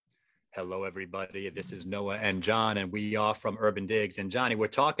Hello, everybody. This is Noah and John, and we are from Urban Digs. And Johnny, we're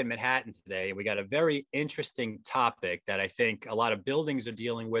talking Manhattan today, and we got a very interesting topic that I think a lot of buildings are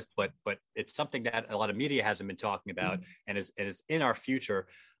dealing with, but it's something that a lot of media hasn't been talking about, and is in our future.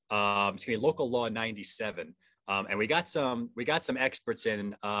 It's gonna be Local Law 97, and we got some experts in.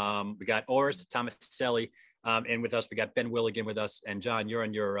 We got Orest Tomaselli and with us, we got Ben Willigan with us, and John, you're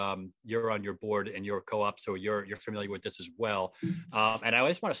on your board and your co-op, so you're familiar with this as well. And I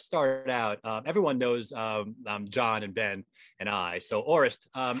just want to start out. Everyone knows John and Ben and I. So Orest,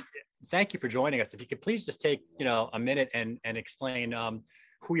 thank you for joining us. If you could please just take a minute and explain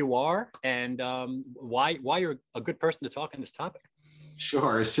who you are and why you're a good person to talk on this topic.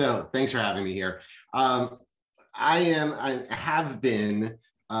 Sure. So thanks for having me here. I have been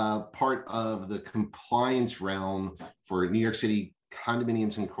part of the compliance realm for New York City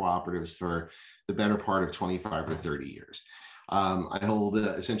condominiums and cooperatives for the better part of 25 or 30 years. I hold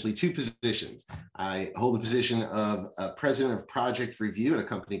essentially two positions. I hold the position of president of project review at a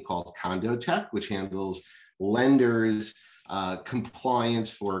company called CondoTech, which handles lenders' compliance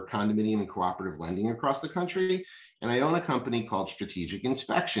for condominium and cooperative lending across the country. And I own a company called Strategic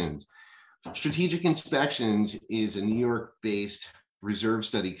Inspections. Strategic Inspections is a New York-based reserve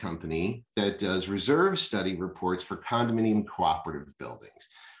study company that does reserve study reports for condominium cooperative buildings.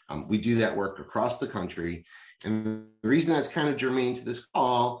 We do that work across the country. And the reason that's kind of germane to this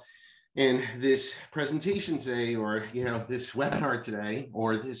call and this presentation today, or this webinar today,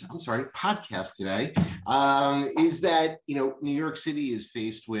 or podcast today, is that New York City is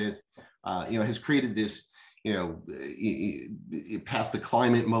faced with, has created this, it passed the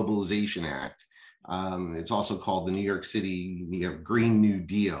Climate Mobilization Act. It's also called the New York City Green New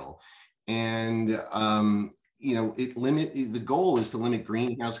Deal. And, the goal is to limit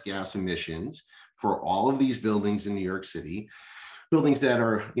greenhouse gas emissions for all of these buildings in New York City, buildings that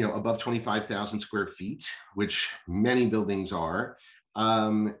are, above 25,000 square feet, which many buildings are.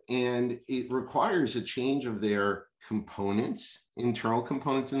 And it requires a change of their components, internal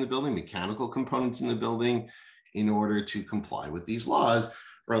components in the building, mechanical components in the building, in order to comply with these laws,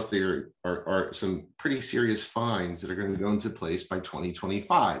 or else there are some pretty serious fines that are going to go into place by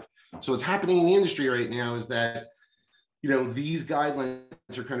 2025. So what's happening in the industry right now is that, these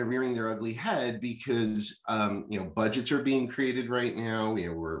guidelines are kind of rearing their ugly head because, budgets are being created right now.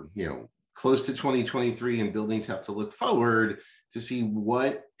 We're, close to 2023 and buildings have to look forward to see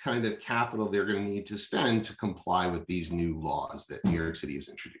what kind of capital they're going to need to spend to comply with these new laws that New York City has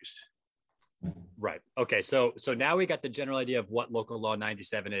introduced. Right. Okay. So now we got the general idea of what Local Law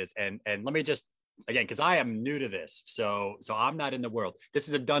 97 is, and let me just again, because I am new to this, so I'm not in the world. This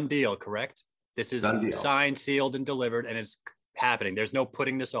is a done deal, correct? This is signed, sealed, and delivered, and it's happening. There's no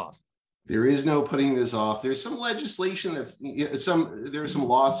putting this off. There is no putting this off. There's some legislation there are some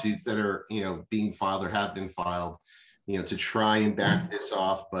lawsuits that are being filed or have been filed, to try and back this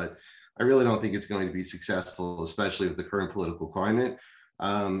off, but I really don't think it's going to be successful, especially with the current political climate.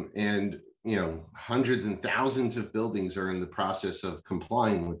 And hundreds and thousands of buildings are in the process of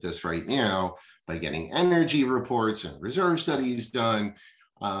complying with this right now by getting energy reports and reserve studies done.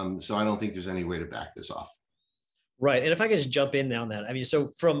 So I don't think there's any way to back this off. Right. And if I could just jump in on that, I mean,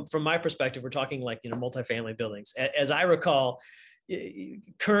 so from my perspective, we're talking like, multifamily buildings. As I recall,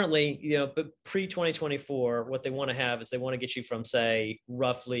 currently, but pre-2024, what they want to have is they want to get you from, say,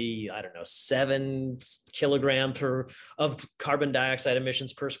 roughly, 7 kilograms of carbon dioxide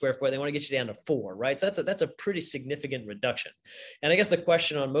emissions per square foot. They want to get you down to 4, right? So that's a pretty significant reduction. And I guess the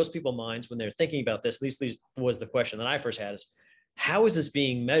question on most people's minds when they're thinking about this, at least was the question that I first had, is how is this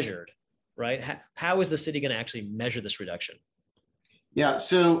being measured, right? How is the city going to actually measure this reduction? Yeah,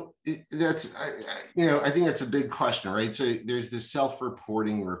 so that's, I think that's a big question, right? So there's this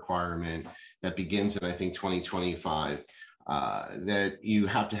self-reporting requirement that begins in, I think, 2025, that you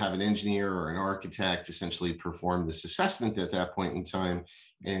have to have an engineer or an architect essentially perform this assessment at that point in time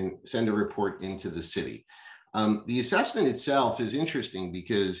and send a report into the city. The assessment itself is interesting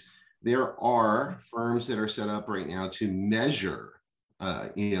because there are firms that are set up right now to measure,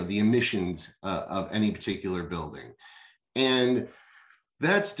 the emissions of any particular building. And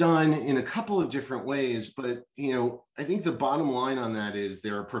that's done in a couple of different ways, but I think the bottom line on that is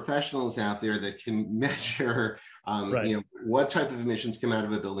there are professionals out there that can measure, what type of emissions come out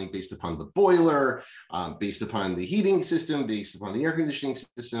of a building based upon the boiler, based upon the heating system, based upon the air conditioning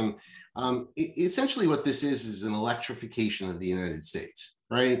system. Essentially, what this is an electrification of the United States.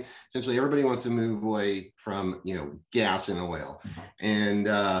 right? Essentially, everybody wants to move away from, gas and oil. And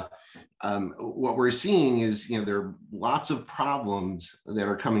what we're seeing is, there are lots of problems that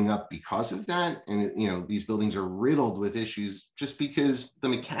are coming up because of that. And, these buildings are riddled with issues just because the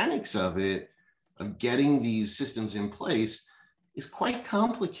mechanics of getting these systems in place is quite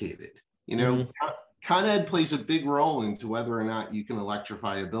complicated. Con Ed plays a big role into whether or not you can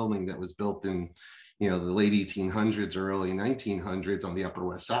electrify a building that was built in, the late 1800s or early 1900s on the Upper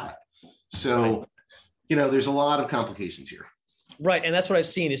West Side. So, there's a lot of complications here. Right. And that's what I've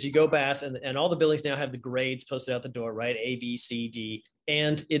seen is you go past and all the buildings now have the grades posted out the door, right? A, B, C, D.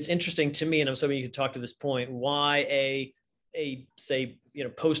 And it's interesting to me, and I'm hoping you could talk to this point, why a say,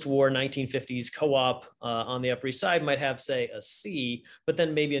 post-war 1950s co-op on the Upper East Side might have, say, a C, but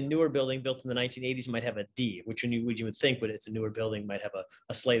then maybe a newer building built in the 1980s might have a D, which you would think, but it's a newer building, might have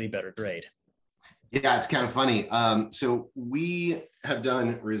a slightly better grade. Yeah, it's kind of funny. So we have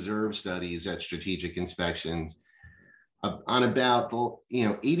done reserve studies at Strategic Inspections on about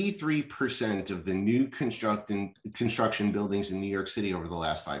 83% of the new construction buildings in New York City over the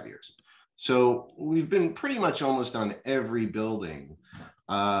last 5 years. So we've been pretty much almost on every building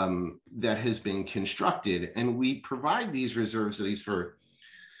that has been constructed, and we provide these reserve studies for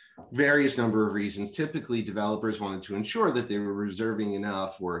various number of reasons. Typically, developers wanted to ensure that they were reserving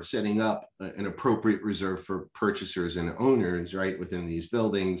enough or setting up an appropriate reserve for purchasers and owners, right, within these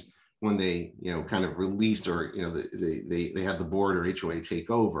buildings when they, kind of released or, they had the board or HOA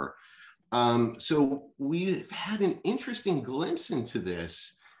take over. So we've had an interesting glimpse into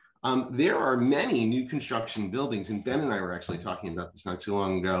this. There are many new construction buildings, and Ben and I were actually talking about this not too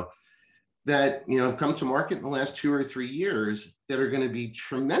long ago, that have come to market in the last 2 or 3 years that are going to be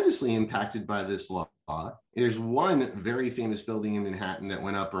tremendously impacted by this law. There's one very famous building in Manhattan that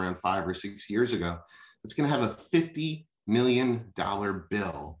went up around 5 or 6 years ago. It's going to have a $50 million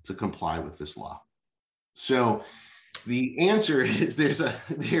bill to comply with this law. So the answer is there's a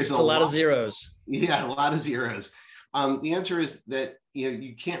lot of zeros. Yeah, a lot of zeros. The answer is that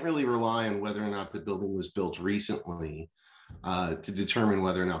you can't really rely on whether or not the building was built recently to determine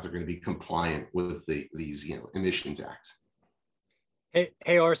whether or not they're going to be compliant with these emissions acts.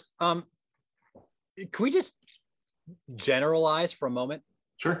 Hey, Ors, can we just generalize for a moment?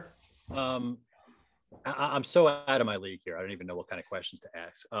 Sure. I'm so out of my league here. I don't even know what kind of questions to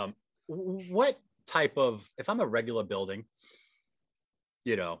ask. What type of, if I'm a regular building,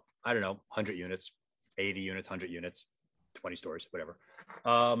 I don't know, 100 units, 80 units, 100 units, 20 stories, whatever.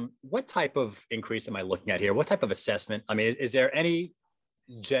 What type of increase am I looking at here? What type of assessment? I mean, is there any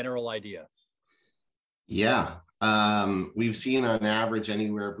general idea? Yeah. We've seen on average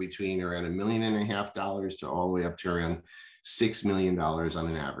anywhere between around $1.5 million to all the way up to around $6 million on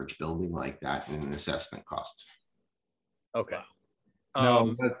an average building like that in an assessment cost. Okay.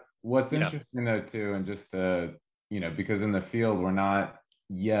 No, but what's interesting though too, and just because in the field we're not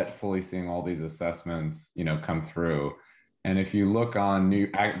yet fully seeing all these assessments, come through. And if you look on the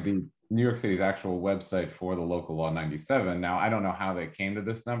New York City's actual website for the local law 97, now I don't know how they came to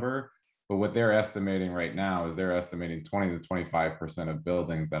this number, but what they're estimating right now is they're estimating 20 to 25% of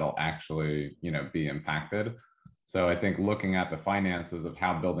buildings that'll actually, be impacted. So I think looking at the finances of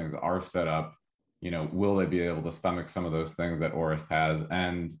how buildings are set up, will they be able to stomach some of those things that Orist has?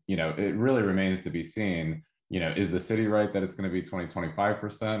 And, it really remains to be seen, is the city right that it's going to be 20,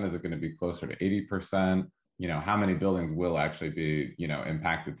 25%? Is it going to be closer to 80%? How many buildings will actually be,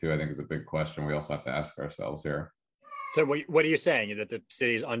 impacted too, I think is a big question we also have to ask ourselves here. So what are you saying? That the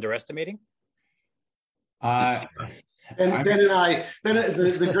city is underestimating? And Ben and I,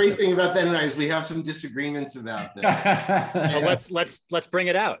 the great thing about Ben and I is we have some disagreements about this. Well, let's bring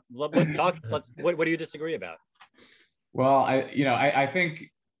it out. Let's talk. What do you disagree about? Well, I think,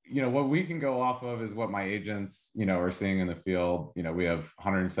 what we can go off of is what my agents, are seeing in the field. We have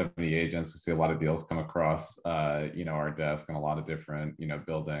 170 agents. We see a lot of deals come across, our desk and a lot of different,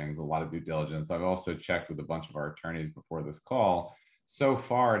 buildings, a lot of due diligence. I've also checked with a bunch of our attorneys before this call. So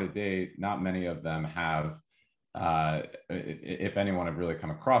far to date, not many of them have, if anyone have really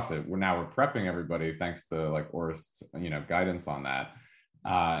come across it. We're prepping everybody thanks to Orist's, guidance on that.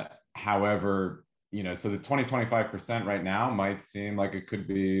 However, so the 20-25% right now might seem like it could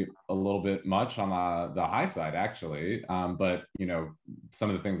be a little bit much on the high side, actually. But, some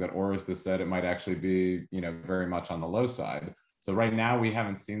of the things that Orist has said, it might actually be, very much on the low side. So right now we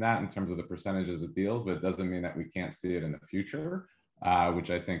haven't seen that in terms of the percentages of deals, but it doesn't mean that we can't see it in the future,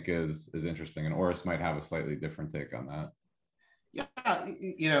 which I think is interesting. And Orist might have a slightly different take on that.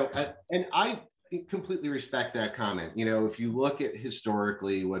 Yeah, and I completely respect that comment. If you look at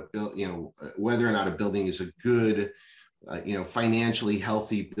historically whether or not a building is a good financially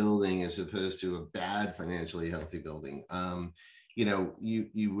healthy building as opposed to a bad financially healthy building. You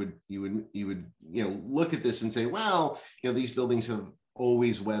would look at this and say, well, these buildings have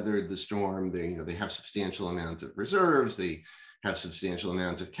always weathered the storm. They have substantial amounts of reserves. They have substantial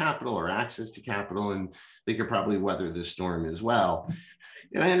amounts of capital or access to capital, and they could probably weather this storm as well.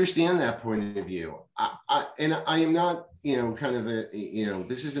 And I understand that point of view. I am not,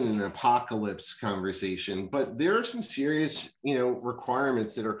 this isn't an apocalypse conversation, but there are some serious,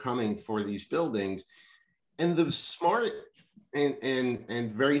 requirements that are coming for these buildings. And the smart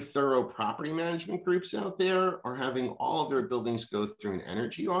and very thorough property management groups out there are having all of their buildings go through an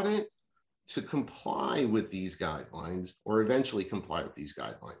energy audit to comply with these guidelines, or eventually comply with these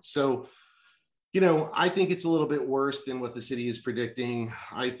guidelines. So, I think it's a little bit worse than what the city is predicting.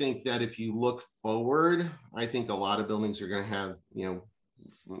 I think that if you look forward, I think a lot of buildings are going to have,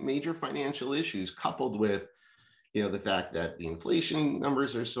 major financial issues, coupled with, the fact that the inflation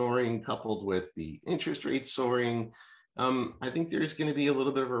numbers are soaring, coupled with the interest rates soaring. I think there's going to be a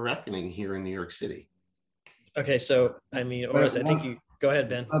little bit of a reckoning here in New York City. Okay, so Orest, I think you go ahead,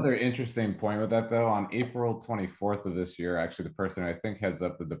 Ben. Another interesting point with that, though, on April 24th of this year, actually, the person I think heads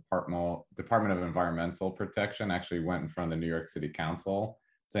up the Department of Environmental Protection actually went in front of the New York City Council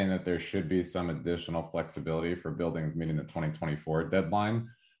saying that there should be some additional flexibility for buildings meeting the 2024 deadline.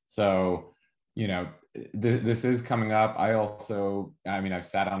 So, this is coming up. I've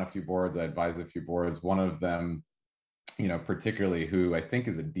sat on a few boards, I advise a few boards. One of them, particularly, who I think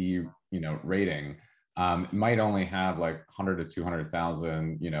is a D, rating, might only have like 100 to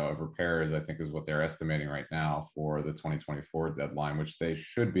 200,000, of repairs, I think is what they're estimating right now for the 2024 deadline, which they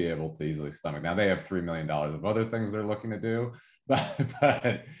should be able to easily stomach. Now they have $3 million of other things they're looking to do,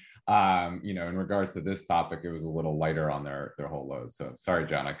 but in regards to this topic, it was a little lighter on their whole load. So sorry,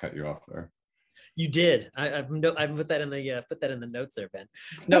 John, I cut you off there. You did. I put that in the notes there, Ben.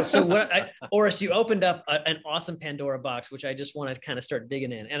 No, so Orest, you opened up an awesome Pandora box, which I just want to kind of start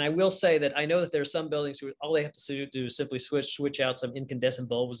digging in. And I will say that I know that there are some buildings who all they have to do is simply switch out some incandescent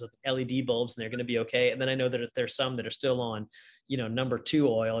bulbs with LED bulbs, and they're going to be okay. And then I know that there's some that are still on, number 2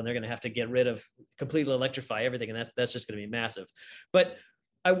 oil, and they're going to have to get rid of, completely electrify everything, and that's just going to be massive. But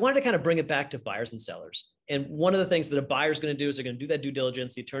I wanted to kind of bring it back to buyers and sellers. And one of the things that a buyer is going to do is they're going to do that due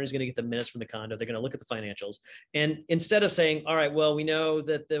diligence. The attorney is going to get the minutes from the condo. They're going to look at the financials. And instead of saying, all right, well, we know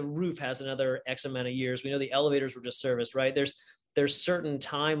that the roof has another X amount of years. We know the elevators were just serviced, right? There's certain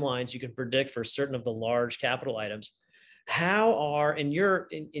timelines you can predict for certain of the large capital items. How are, in your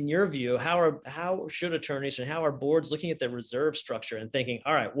view, how should attorneys and how are boards looking at their reserve structure and thinking,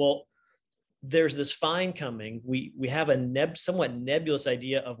 all right, well, there's this fine coming. We have a somewhat nebulous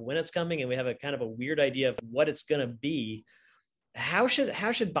idea of when it's coming, and we have a kind of a weird idea of what it's going to be. How should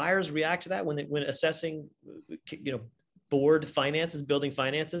buyers react to that when assessing, board finances, building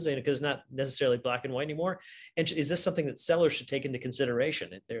finances, because it's not necessarily black and white anymore? And is this something that sellers should take into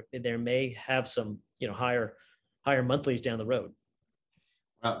consideration? There may have some, higher monthlies down the road.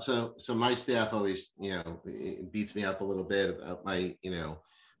 So my staff always, it beats me up a little bit about my,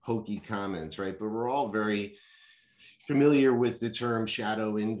 hokey comments, right? But we're all very familiar with the term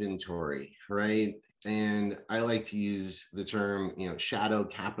shadow inventory, right? And I like to use the term, shadow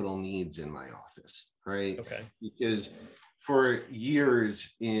capital needs in my office, right? Okay. Because for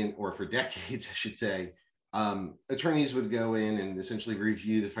years or for decades, I should say, attorneys would go in and essentially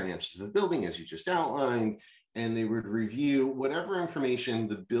review the financials of the building, as you just outlined, and they would review whatever information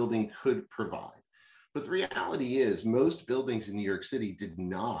the building could provide. But the reality is most buildings in New York City did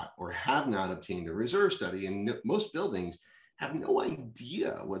not or have not obtained a reserve study, and most buildings have no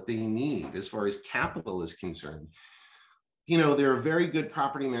idea what they need as far as capital is concerned. There are very good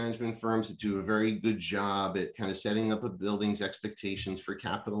property management firms that do a very good job at kind of setting up a building's expectations for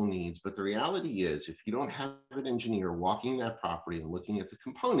capital needs. But the reality is, if you don't have an engineer walking that property and looking at the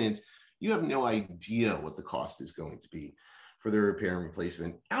components, you have no idea what the cost is going to be for the repair and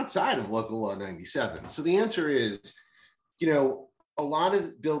replacement outside of local law 97. So the answer is, a lot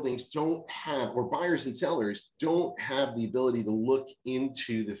of buildings don't have, or buyers and sellers don't have the ability to look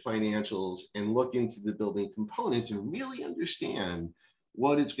into the financials and look into the building components and really understand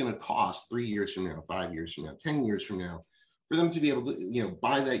what it's going to cost 3 years from now, 5 years from now, 10 years from now, for them to be able to,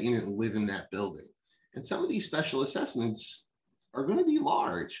 buy that unit and live in that building. And some of these special assessments are going to be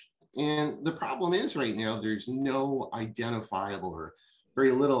large. And the problem is right now, there's no identifiable or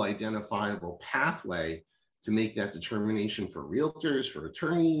very little identifiable pathway to make that determination for realtors, for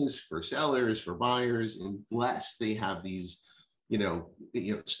attorneys, for sellers, for buyers, unless they have these,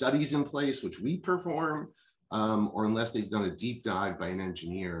 studies in place, which we perform, or unless they've done a deep dive by an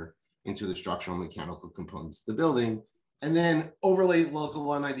engineer into the structural and mechanical components of the building, and then overlay local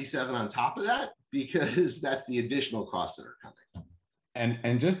 197 on top of that, because that's the additional costs that are coming.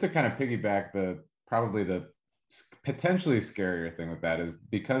 And just to kind of piggyback, probably the potentially scarier thing with that is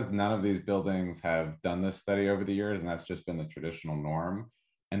because none of these buildings have done this study over the years, and that's just been the traditional norm.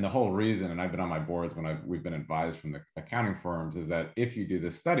 And the whole reason, and I've been on my boards when we've been advised from the accounting firms, is that if you do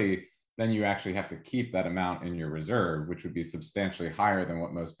this study, then you actually have to keep that amount in your reserve, which would be substantially higher than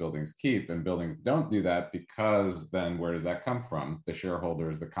what most buildings keep. And buildings don't do that because then where does that come from? The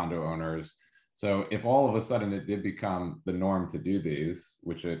shareholders, the condo owners. So if all of a sudden it did become the norm to do these,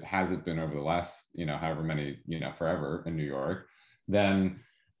 which it hasn't been over the last, however many, forever in New York, then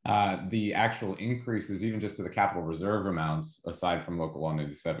the actual increases, even just to the capital reserve amounts, aside from local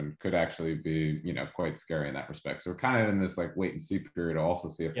 187, could actually be, quite scary in that respect. So we're kind of in this like wait and see period to also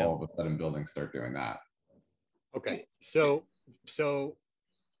see if all of a sudden buildings start doing that. Okay, so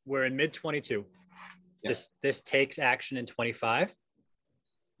we're in mid 22. Yeah. This takes action in 25.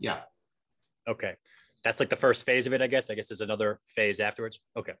 Yeah. Okay, that's like the first phase of it, I guess. There's another phase afterwards.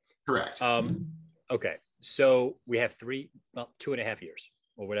 Okay. Correct. Okay, so we have 2.5 years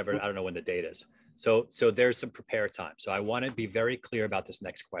or whatever. I don't know when the date is. So there's some prepare time. So I want to be very clear about this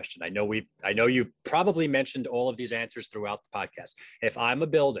next question. I know you've probably mentioned all of these answers throughout the podcast. If I'm a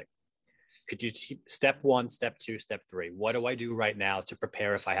building, could you step 1, step 2, step 3? What do I do right now to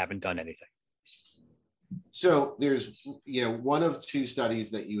prepare if I haven't done anything? So there's, one of two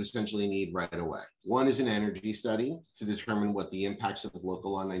studies that you essentially need right away. One is an energy study to determine what the impacts of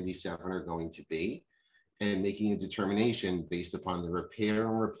local 197 are going to be, and making a determination based upon the repair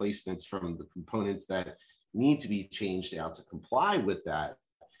and replacements from the components that need to be changed out to comply with that.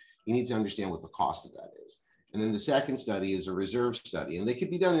 You need to understand what the cost of that is. And then the second study is a reserve study, and they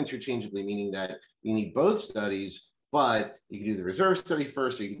could be done interchangeably, meaning that you need both studies, but you can do the reserve study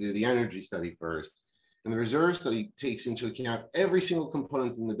first, or you can do the energy study first. And the reserve study takes into account every single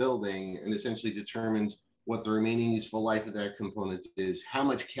component in the building and essentially determines what the remaining useful life of that component is, how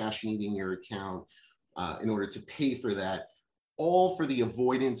much cash you need in your account in order to pay for that, all for the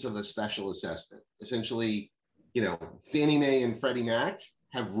avoidance of a special assessment. Essentially, Fannie Mae and Freddie Mac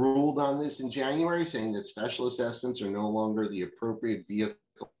have ruled on this in January, saying that special assessments are no longer the appropriate vehicle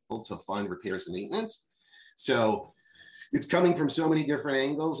to fund repairs and maintenance. So it's coming from so many different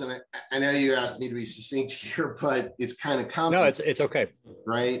angles, and I know you asked me to be succinct here, but it's kind of complicated. No, it's okay.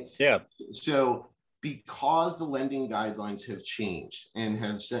 Right? Yeah. So because the lending guidelines have changed and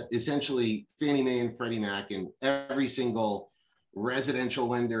have essentially Fannie Mae and Freddie Mac and every single residential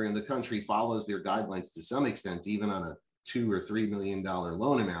lender in the country follows their guidelines to some extent, even on a $2 or $3 million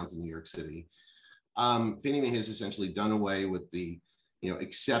loan amount in New York City. Fannie Mae has essentially done away with the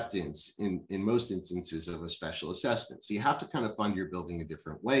acceptance in most instances of a special assessment. So you have to kind of fund your building a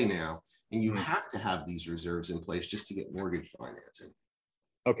different way now, and you have to have these reserves in place just to get mortgage financing.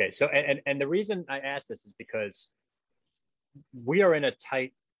 Okay, so and the reason I asked this is because we are in a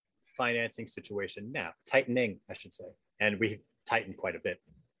tight financing situation now, tightening, I should say, and we tightened quite a bit,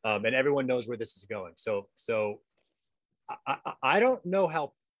 and everyone knows where this is going. So I don't know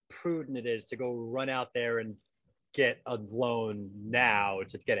how prudent it is to go run out there and get a loan now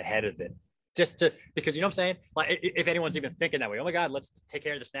to get ahead of it, because you know what I'm saying? Like, if anyone's even thinking that way, oh my God, let's take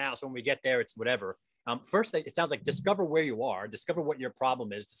care of this now, so when we get there, it's whatever. First, it sounds like discover where you are, discover what your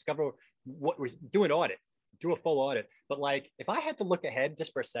problem is, discover what we're do an audit, do a full audit. But like, if I had to look ahead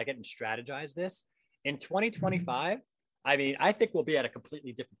just for a second and strategize this in 2025, I think we'll be at a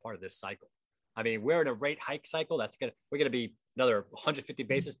completely different part of this cycle. We're in a rate hike cycle. We're going to be another 150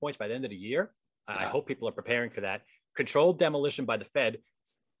 basis points by the end of the year. I hope people are preparing for that. Controlled demolition by the Fed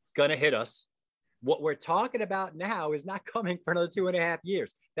is going to hit us. What we're talking about now is not coming for another 2.5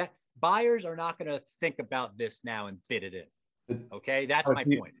 years. That buyers are not going to think about this now and bid it in. Okay, that's my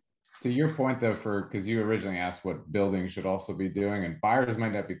point. To your point, though, because you originally asked what buildings should also be doing, and buyers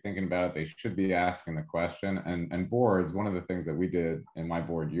might not be thinking about it. They should be asking the question. And boards, one of the things that we did in my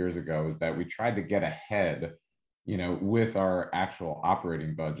board years ago is that we tried to get ahead, with our actual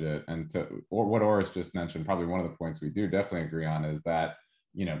operating budget. And or what Oris just mentioned, probably one of the points we do definitely agree on is that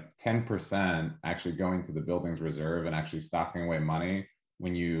 10% actually going to the buildings reserve and actually stocking away money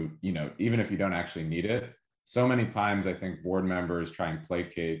when even if you don't actually need it. So many times I think board members try and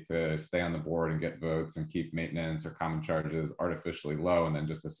placate to stay on the board and get votes and keep maintenance or common charges artificially low and then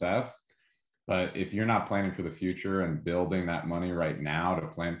just assess. But if you're not planning for the future and building that money right now to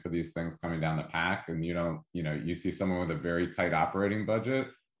plan for these things coming down the pack, and you see someone with a very tight operating budget,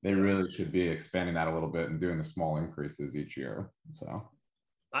 they really should be expanding that a little bit and doing the small increases each year. So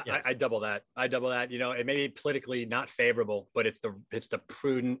I double that. It may be politically not favorable, but it's the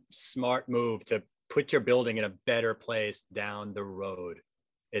prudent, smart move to put your building in a better place down the road.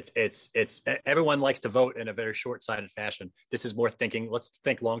 It's everyone likes to vote in a very short-sighted fashion. This is more thinking, let's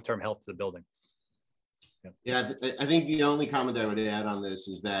think long-term health of the building. Yeah, I think the only comment I would add on this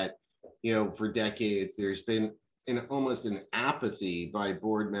is that, for decades, there's been almost an apathy by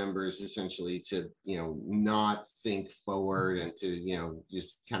board members essentially to, not think forward and to,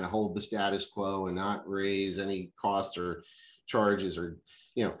 just kind of hold the status quo and not raise any costs or charges or,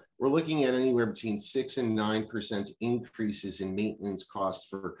 we're looking at anywhere between 6 and 9% increases in maintenance costs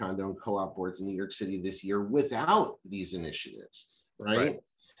for condo and co-op boards in New York City this year without these initiatives, right?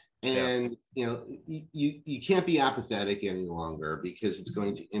 And you can't be apathetic any longer, because it's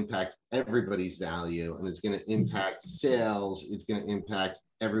going to impact everybody's value, and it's going to impact sales. It's going to impact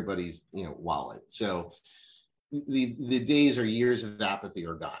everybody's wallet. So the days or years of apathy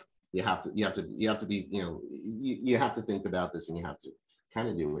are gone. You have to be you have to think about this, and you have to kind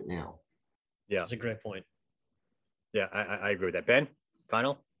of do it now. Yeah, that's a great point. Yeah, I agree with that. Ben,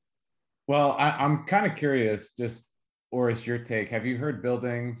 final. Well, I'm kind of curious, just Oris, your take. Have you heard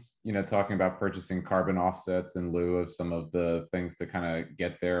buildings, talking about purchasing carbon offsets in lieu of some of the things to kind of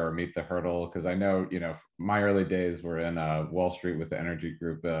get there or meet the hurdle? Because I know, my early days were in Wall Street with the energy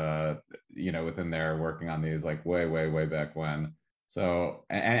group, within there working on these like way back when. So,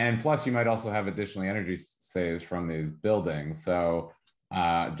 and plus you might also have additionally energy saves from these buildings. So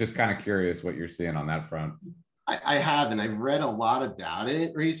just kind of curious what you're seeing on that front. I haven't. I've read a lot about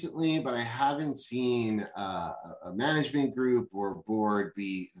it recently, but I haven't seen a management group or board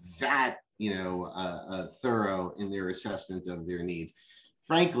be that, thorough in their assessment of their needs.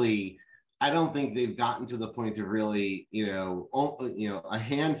 Frankly, I don't think they've gotten to the point of really, a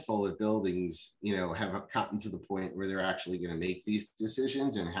handful of buildings, have gotten to the point where they're actually going to make these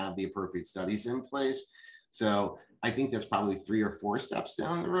decisions and have the appropriate studies in place. So I think that's probably 3 or 4 steps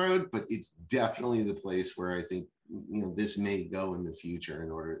down the road, but it's definitely the place where I think, this may go in the future in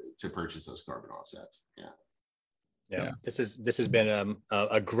order to purchase those carbon offsets. Yeah. This has been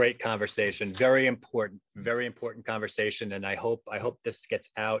a great conversation. Very important conversation. And I hope this gets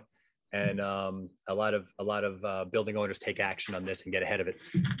out, and a lot of building owners take action on this and get ahead of it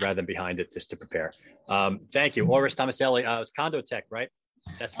rather than behind it, just to prepare. Thank you. Oris Tomaselli, it's Condo Tech, right?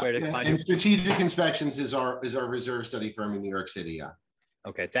 That's where to find you. And Strategic Inspections is our reserve study firm in New York City. Yeah.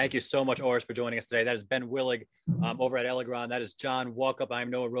 Okay. Thank you so much, Oris, for joining us today. That is Ben Willig over at Elegron. That is John Walkup. I'm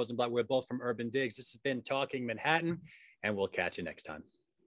Noah Rosenblatt. We're both from Urban Digs. This has been Talking Manhattan, and we'll catch you next time.